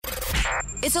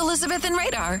It's Elizabeth and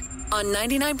Radar on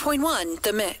 99.1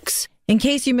 The Mix. In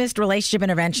case you missed relationship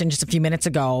intervention just a few minutes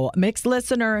ago, Mixed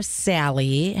listener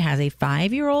Sally has a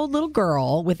 5-year-old little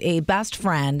girl with a best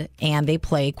friend, and they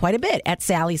play quite a bit at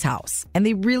Sally's house. And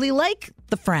they really like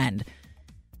the friend.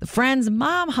 The friend's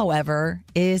mom, however,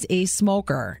 is a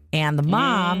smoker. And the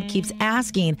mom keeps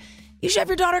asking, you should have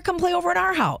your daughter come play over at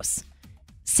our house.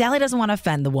 Sally doesn't want to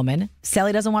offend the woman.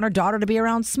 Sally doesn't want her daughter to be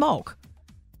around smoke.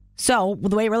 So,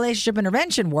 the way relationship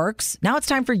intervention works, now it's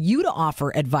time for you to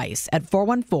offer advice at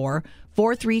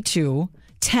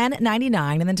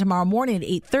 414-432-1099. And then tomorrow morning at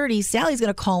 8:30, Sally's going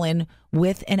to call in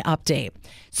with an update.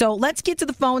 So, let's get to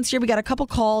the phones here. We got a couple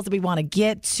calls that we want to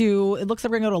get to. It looks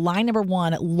like we're going to go to line number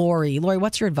 1, Lori. Lori,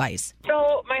 what's your advice?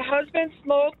 So, my husband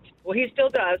smoked. Well, he still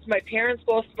does. My parents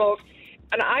both smoked.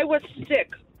 And I was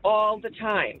sick all the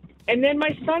time. And then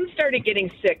my son started getting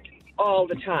sick all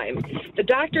the time. The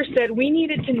doctor said we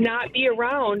needed to not be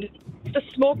around the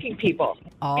smoking people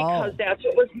because that's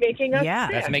what was making us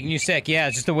sick. That's making you sick. Yeah,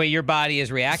 it's just the way your body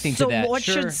is reacting to that. So what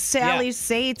should Sally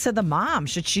say to the mom?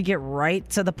 Should she get right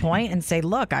to the point and say,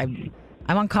 look, I'm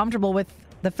uncomfortable with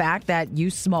the fact that you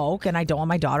smoke and I don't want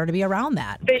my daughter to be around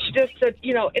that? They should just said,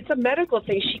 it's a medical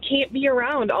thing. She can't be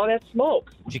around all that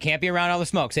smoke. She can't be around all the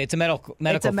smoke. Say it's a medical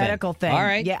thing. It's a medical thing. All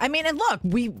right. Yeah, I mean, and look,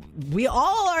 we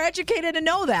all are educated to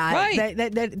know that. Right.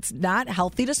 That it's not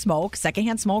healthy to smoke.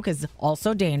 Secondhand smoke is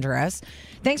also dangerous.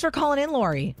 Thanks for calling in,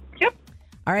 Lori. Yep.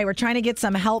 All right, we're trying to get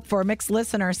some help for Mixed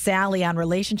listener Sally on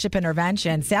relationship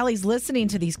intervention. Sally's listening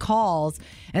to these calls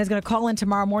and is going to call in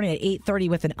tomorrow morning at 8:30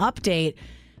 with an update.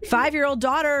 5-year-old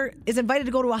daughter is invited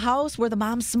to go to a house where the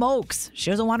mom smokes. She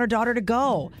doesn't want her daughter to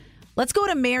go. Let's go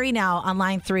to Mary now on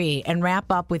line 3 and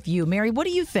wrap up with you. Mary, what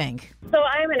do you think? So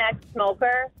I'm an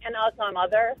ex-smoker and also a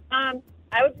mother. I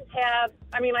would just have,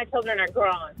 my children are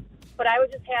grown, but I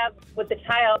would just have with the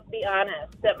child be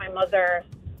honest that my mother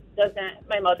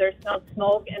smells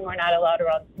smoke and we're not allowed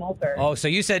around smokers. Oh, so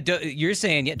you're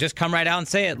saying just come right out and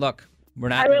say it. Look, we're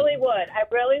not. I really would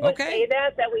Okay. say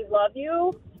that we love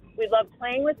you. We love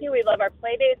playing with you. We love our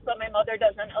play dates, but my mother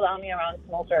doesn't allow me around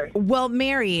smokers. Well,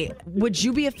 Mary, would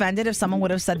you be offended if someone would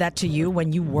have said that to you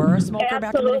when you were a smoker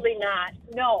back in the day? Absolutely not.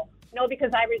 No,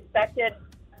 because I respected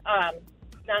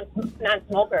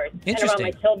non-smokers. And around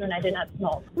my children, I did not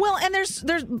smoke. Well, and there's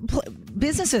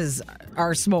businesses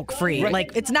are smoke-free. Right.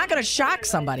 Like, it's not going to shock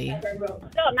somebody.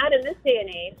 No, not in this day and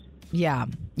age. Yeah.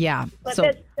 But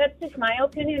So that's just my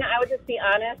opinion. I would just be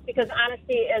honest, because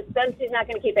honesty is then she's not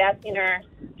going to keep asking her,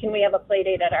 can we have a play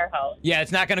date at our house? Yeah,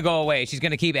 it's not going to go away. She's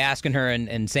going to keep asking her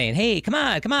and saying, hey, come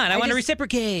on. I want to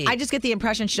reciprocate. I just get the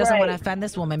impression she doesn't want to offend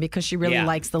this woman because she really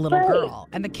likes the little girl.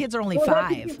 And the kids are only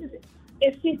 5.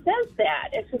 If she says that,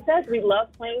 if she says we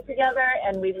love playing together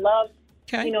and we love,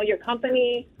 your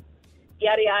company,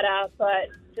 yada, yada, but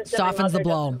just softens the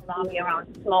blow. Doesn't allow me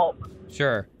around smoke.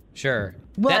 Sure.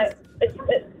 Well,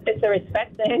 it's a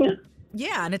respect thing.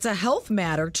 Yeah, and it's a health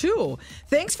matter, too.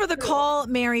 Thanks for the call,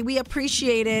 Mary. We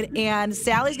appreciate it. And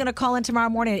Sally's going to call in tomorrow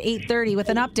morning at 8:30 with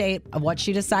an update of what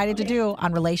she decided to do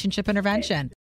on relationship intervention.